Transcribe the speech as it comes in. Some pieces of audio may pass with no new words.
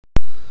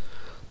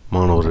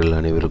மாணவர்கள்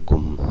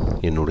அனைவருக்கும்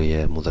என்னுடைய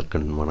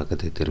முதற்கண்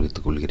வணக்கத்தை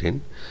தெரிவித்துக் கொள்கிறேன்.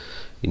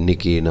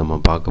 இன்றைக்கி நம்ம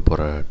பார்க்க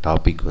போகிற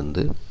டாபிக்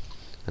வந்து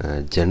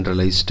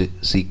ஜென்ரலைஸ்டு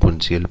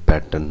சீக்வென்ஷியல்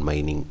பேட்டர்ன்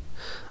மைனிங்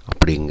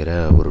அப்படிங்கிற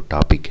ஒரு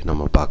டாபிக்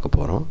நம்ம பார்க்க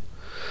போகிறோம்.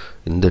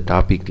 இந்த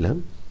டாப்பிக்கில்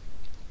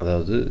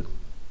அதாவது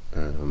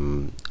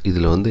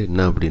இதில் வந்து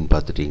என்ன அப்படின்னு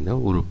பார்த்துட்டிங்கன்னா,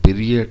 ஒரு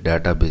பெரிய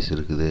டேட்டா பேஸ்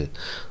இருக்குது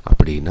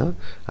அப்படின்னா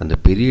அந்த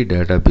பெரிய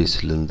டேட்டா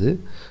பேஸ்லேருந்து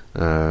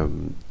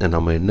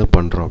நம்ம என்ன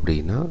பண்ணுறோம்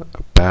அப்படின்னா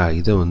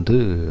இதை வந்து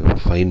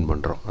ஃபைன்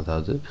பண்ணுறோம்.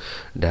 அதாவது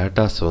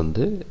டேட்டாஸ்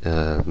வந்து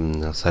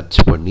சர்ச்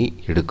பண்ணி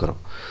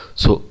எடுக்கிறோம்.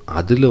 ஸோ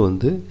அதில்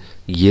வந்து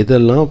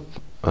எதெல்லாம்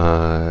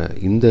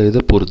இந்த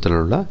இதை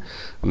பொறுத்தளவுல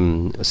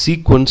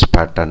சீக்வன்ஸ்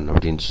பேட்டர்ன்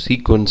அப்படின்னு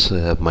சீக்வன்ஸ்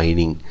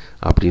மைனிங்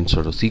அப்படின்னு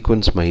சொல்கிறோம்.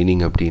 சீக்வன்ஸ்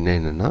மைனிங் அப்படின்னா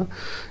என்னென்னா,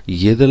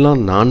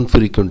 எதெல்லாம் நான்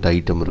ஃப்ரீக்வெண்ட்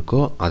ஐட்டம் இருக்கோ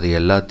அதை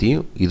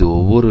எல்லாத்தையும் இது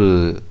ஒவ்வொரு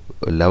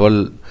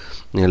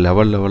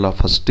லெவலாக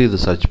ஃபஸ்ட்டு இது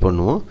சர்ச்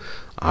பண்ணுவோம்,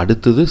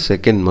 அடுத்தது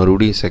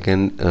மறுபடியும்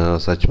செகண்ட்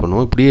சர்ச்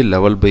பண்ணுவோம், இப்படியே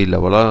லெவல் பை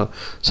லெவலாக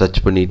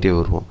சர்ச் பண்ணிகிட்டே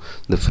வருவோம்.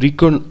 இந்த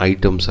ஃப்ரீக்வெண்ட்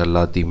ஐட்டம்ஸ்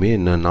எல்லாத்தையுமே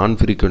நான்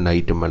ஃப்ரீக்வெண்ட்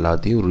ஐட்டம்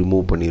எல்லாத்தையும்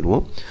ரிமூவ்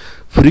பண்ணிடுவோம்.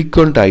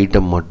 ஃப்ரீக்வெண்ட்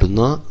ஐட்டம்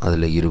மட்டும்தான்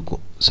அதில்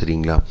இருக்கும்.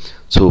 சரிங்களா?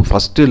 ஸோ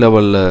ஃபஸ்ட்டு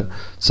லெவலில்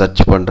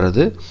சர்ச்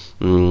பண்ணுறது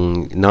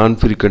நான்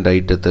ஃப்ரீக்வெண்ட்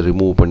ஐட்டத்தை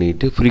ரிமூவ்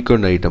பண்ணிவிட்டு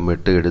ஃப்ரீக்வெண்ட் ஐட்டம்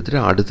மட்டும்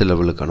எடுத்துகிட்டு அடுத்த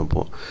லெவலுக்கு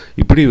அனுப்புவோம்.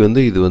 இப்படி வந்து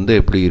இது வந்து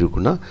எப்படி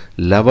இருக்குன்னா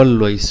லெவல்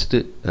வைஸ்டு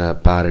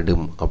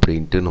பேரடிம்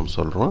அப்படின்ட்டு நம்ம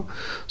சொல்கிறோம்.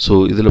 ஸோ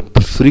இதில்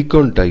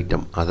ஃப்ரீக்வெண்ட்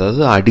ஐட்டம்,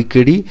 அதாவது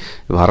அடிக்கடி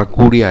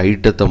வரக்கூடிய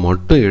ஐட்டத்தை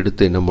மட்டும்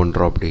எடுத்து என்ன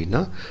பண்ணுறோம்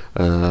அப்படின்னா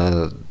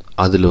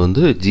அதில்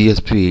வந்து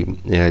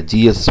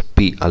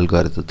ஜிஎஸ்பி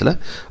அல்காரிதத்தில்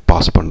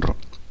பாஸ் பண்ணுறோம்.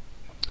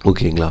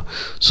 ஓகேங்களா?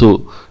 ஸோ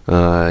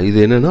இது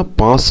என்னென்னா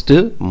பாஸ்ட்டு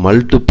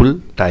மல்டிபிள்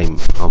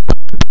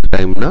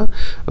டைம்னா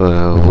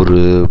ஒரு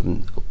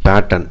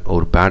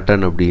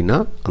பேட்டர்ன் அப்படின்னா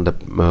அந்த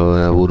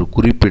ஒரு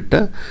குறிப்பிட்ட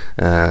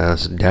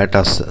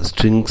டேட்டா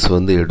ஸ்ட்ரிங்ஸ்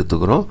வந்து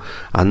எடுத்துக்கிறோம்.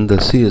 அந்த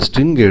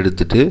ஸ்ட்ரிங்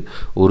எடுத்துகிட்டு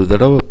ஒரு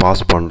தடவை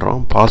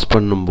பாஸ்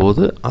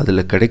பண்ணும்போது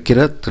அதில்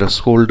கிடைக்கிற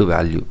த்ரெஷ்ஹோல்டு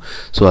வேல்யூ,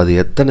 ஸோ அது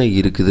எத்தனை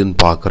இருக்குதுன்னு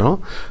பார்க்குறோம்.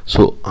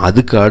 ஸோ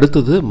அதுக்கு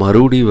அடுத்தது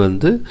மறுபடியும்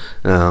வந்து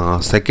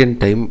செகண்ட்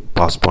டைம்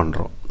பாஸ்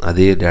பண்ணுறோம்,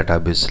 அதே டேட்டா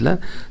பேஸில்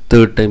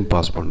தேர்ட் டைம்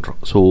பாஸ் பண்ணுறோம்.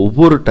 ஸோ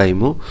ஒவ்வொரு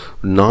டைமும்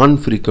நான்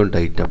ஃப்ரீக்வெண்ட்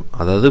ஐட்டம்,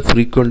 அதாவது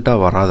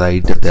ஃப்ரீக்வெண்ட்டாக வராத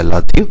ஐட்டத்தை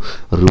எல்லாத்தையும்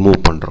ரிமூவ்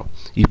பண்ணுறோம்.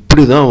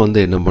 இப்படி தான் வந்து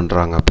என்ன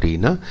பண்ணுறாங்க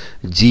அப்படின்னா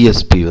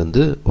ஜிஎஸ்பி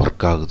வந்து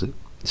ஒர்க் ஆகுது.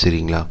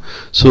 சரிங்களா?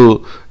 ஸோ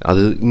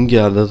அது இங்கே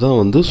அதை தான்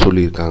வந்து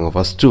சொல்லியிருக்காங்க.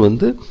 ஃபஸ்ட்டு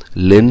வந்து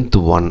லென்த்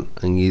 1,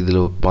 இங்கே இதில்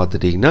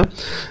பார்த்துட்டிங்கன்னா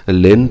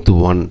லென்த்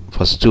 1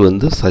 ஃபஸ்ட்டு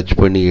வந்து சர்ச்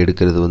பண்ணி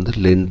எடுக்கிறது வந்து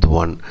லென்த்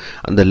 1.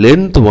 அந்த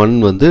லென்த் 1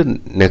 வந்து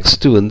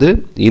நெக்ஸ்ட்டு வந்து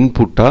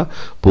இன்புட்டாக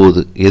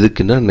போகுது.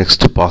 எதுக்குன்னா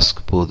நெக்ஸ்ட்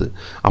பாஸ்க்கு போகுது.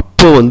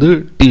 அப்போ வந்து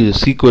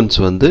சீக்வன்ஸ்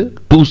வந்து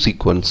 2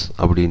 சீக்வன்ஸ்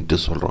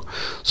அப்படின்ட்டு சொல்கிறோம்.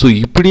 ஸோ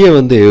இப்படியே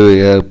வந்து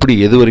எப்படி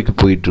எது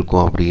வரைக்கும்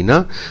போயிட்டுருக்கோம் அப்படின்னா,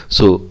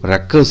 so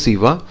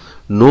ரெக்கர்சிவாக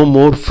no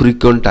more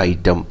frequent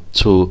item,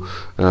 so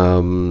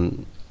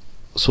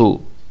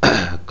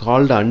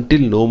called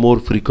until no more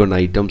frequent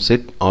item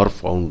set are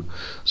found.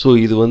 so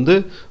இது வந்து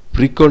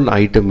frequent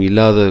item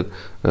இல்லாத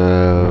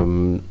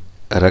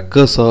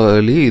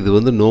ரெக்கர்ஸாலி இது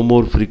வந்து no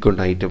more frequent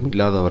item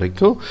இல்லாத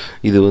வரைக்கும்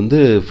இது வந்து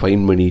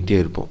ஃபைன் பண்ணிகிட்டே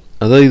இருப்போம்.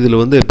 அதாவது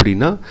இதில் வந்து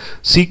எப்படின்னா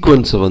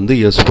சீக்வன்ஸை வந்து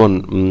S1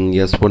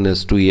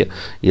 S2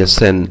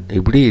 SN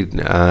இப்படி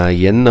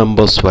n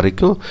நம்பர்ஸ்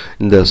வரைக்கும்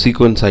இந்த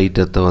சீக்வன்ஸ்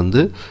ஐட்டத்தை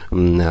வந்து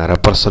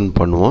ரெப்ரசன்ட்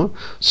பண்ணுவோம்.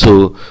 ஸோ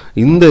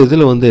இந்த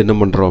இதில் வந்து என்ன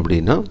பண்ணுறோம்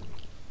அப்படின்னா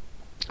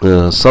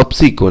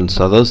சப்சீக்வன்ஸ்,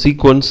 அதாவது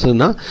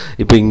சீக்வன்ஸ்னால்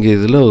இப்போ இங்கே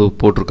இதில்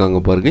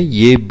போட்டிருக்காங்க பாருங்கள்,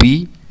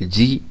 ABG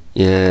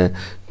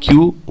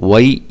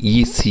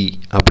QYEC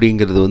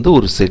அப்படிங்கிறது வந்து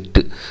ஒரு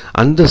செட்டு.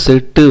 அந்த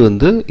செட்டு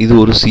வந்து இது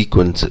ஒரு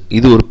சீக்வன்ஸு,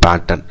 இது ஒரு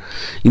பேட்டர்ன்.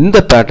 இந்த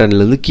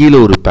பேட்டர்ன்லேருந்து கீழே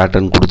ஒரு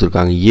பேட்டர்ன்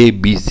கொடுத்துருக்காங்க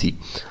ABC,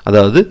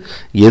 அதாவது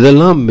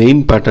எதெல்லாம்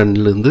மெயின்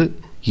பேட்டர்ன்லேருந்து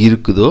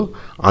இருக்குதோ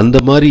அந்த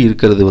மாதிரி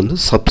இருக்கிறது வந்து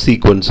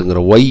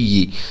சப்சீக்வன்ஸுங்கிற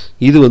YE,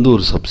 இது வந்து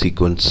ஒரு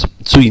சப்சீக்வன்ஸ்.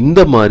 ஸோ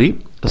இந்த மாதிரி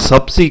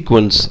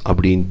சப்சீக்வன்ஸ்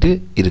அப்படின்ட்டு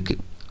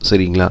இருக்குது.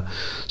 சரிங்களா?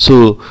 ஸோ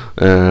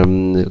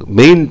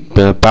மெயின்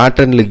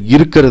பேட்டர்னில்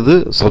இருக்கிறது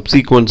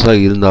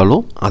சப்சீக்வன்ஸாக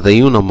இருந்தாலும்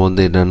அதையும் நம்ம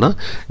வந்து என்னென்னா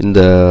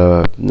இந்த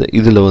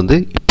இதில் வந்து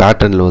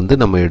பேட்டர்னில் வந்து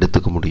நம்ம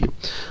எடுத்துக்க முடியும்.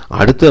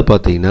 அடுத்து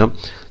பார்த்திங்கன்னா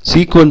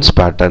சீக்வன்ஸ்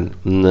பேட்டர்ன்,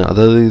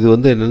 அதாவது இது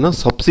வந்து என்னென்னா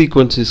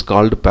subsequence is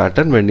called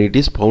pattern when it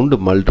is found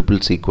multiple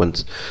sequence.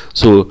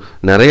 So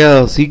நிறையா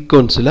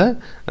சீக்வன்ஸில்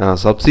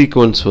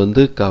சப்சீக்வன்ஸ்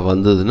வந்து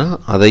வந்ததுன்னா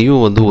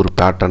அதையும் வந்து ஒரு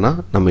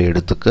பேட்டர்னாக நம்ம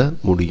எடுத்துக்க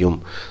முடியும்.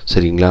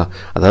 சரிங்களா?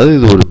 அதாவது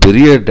இது ஒரு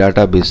பெரிய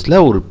டேட்டா பேஸில்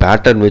ஒரு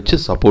பேட்டர்ன் வச்சு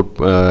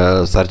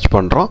சர்ச்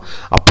பண்ணுறோம்.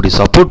 அப்படி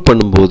சப்போர்ட்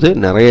பண்ணும்போது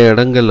நிறைய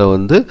இடங்களில்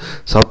வந்து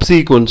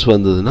சப்சீக்வன்ஸ்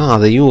வந்ததுன்னா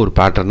அதையும் ஒரு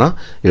பேட்டர்னாக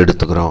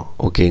எடுத்துக்கிறோம்.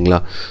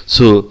 ஓகேங்களா?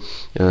 ஸோ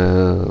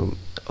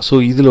ஸோ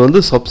இதில் வந்து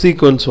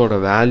சப்சீக்வன்ஸோட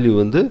வேல்யூ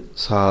வந்து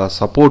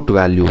சப்போர்ட்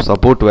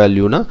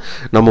வேல்யூனா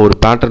நம்ம ஒரு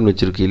பேட்டர்ன்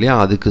வச்சுருக்கோம் இல்லையா,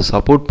 அதுக்கு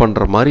சப்போர்ட்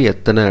பண்ணுற மாதிரி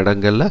எத்தனை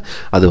இடங்களில்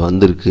அது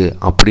வந்திருக்கு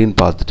அப்படின்னு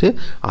பார்த்துட்டு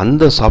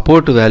அந்த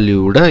சப்போர்ட்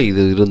வேல்யூவோட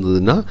இது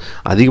இருந்ததுன்னா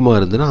அதிகமாக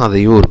இருந்ததுன்னா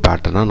அதையும் ஒரு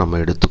பேட்டர்னாக நம்ம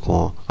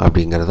எடுத்துக்குவோம்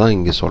அப்படிங்கிறதான்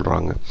இங்கே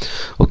சொல்கிறாங்க.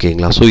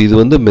 ஓகேங்களா. ஸோ இது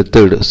வந்து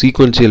மெத்தடு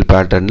சீக்வென்ஷியல்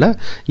பேட்டர்னில்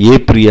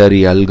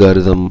ஏப்ரியாரி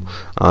அல்காரிதம்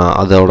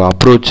அதோட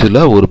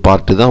அப்ரோச்சில் ஒரு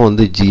பார்ட்டு தான்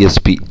வந்து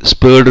ஜிஎஸ்பி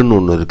ஸ்பேர்டுன்னு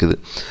ஒன்று இருக்குது.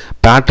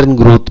 Pattern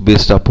growth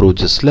paste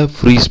அப்ரோச்சஸில்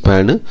free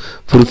span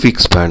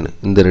prefix span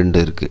இந்த ரெண்டு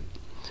இருக்குது.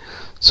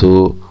 ஸோ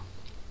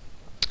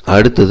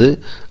அடுத்தது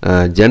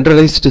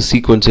ஜென்ரலைஸ்டு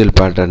சீக்வென்ஷியல்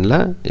பேட்டர்னில்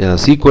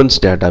சீக்வென்ஸ்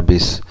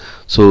டேட்டாபேஸ்.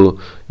 ஸோ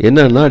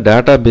என்னென்னா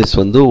டேட்டாபேஸ்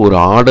வந்து ஒரு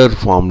ஆர்டர்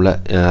ஃபார்மில்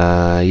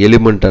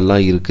எலிமெண்ட்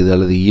எல்லாம் இருக்குது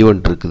அல்லது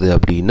ஈவெண்ட் இருக்குது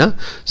அப்படின்னா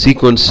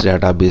சீக்வென்ஸ்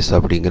டேட்டாபேஸ்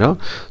அப்படிங்கிறோம்.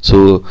 So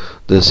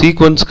the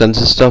sequence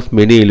consist of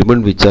many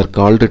element which are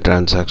called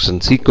transaction.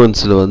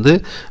 சீக்வென்ஸில் வந்து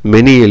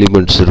மெனி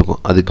எலிமெண்ட்ஸ்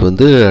இருக்கும், அதுக்கு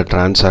வந்து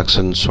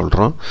டிரான்சாக்ஷன்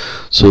சொல்கிறோம்.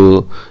 ஸோ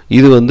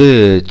இது வந்து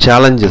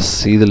சேலஞ்சஸ்,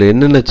 இதில்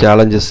என்னென்ன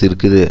சேலஞ்சஸ்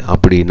இருக்குது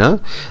அப்படின்னா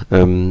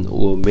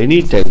மெனி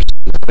டைம்ஸ்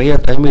நிறையா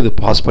டைம் இது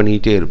பாஸ்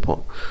பண்ணிகிட்டே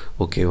இருப்போம்.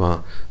 ஓகேவா.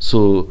 ஸோ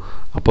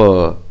அப்போ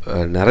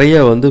நிறைய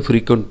வந்து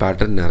ஃப்ரீக்வெண்ட்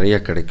பேட்டர்ன் நிறைய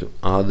கிடைக்கும்,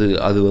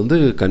 அது வந்து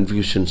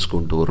கன்ஃபியூஷன்ஸ்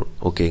கொண்டு வரும்.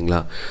 ஓகேங்களா.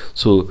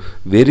 So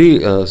very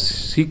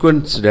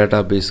sequence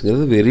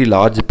டேட்டாபேஸுங்கிறது very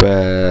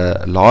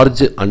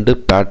large and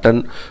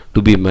pattern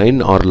to be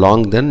mind R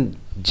long then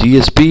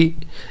GSP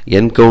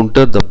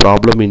encounter the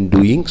problem in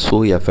doing so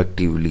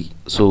effectively.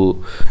 So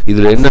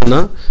இதில் என்னென்னா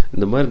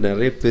இந்த மாதிரி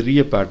நிறைய பெரிய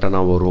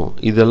பேட்டர்னாக வரும்.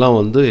 இதெல்லாம்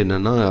வந்து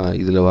என்னென்னா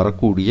இதில்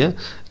வரக்கூடிய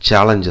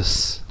சேலஞ்சஸ்.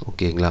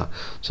 ஓகேங்களா.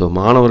 ஸோ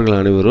மாணவர்கள்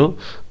அனைவரும்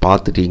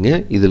பார்த்துட்டீங்க.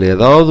 இதில்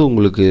ஏதாவது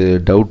உங்களுக்கு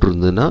டவுட்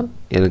இருந்ததுன்னா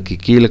எனக்கு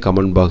கீழே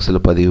கமெண்ட்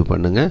பாக்ஸில் பதிவு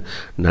பண்ணுங்கள்.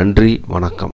 நன்றி, வணக்கம்.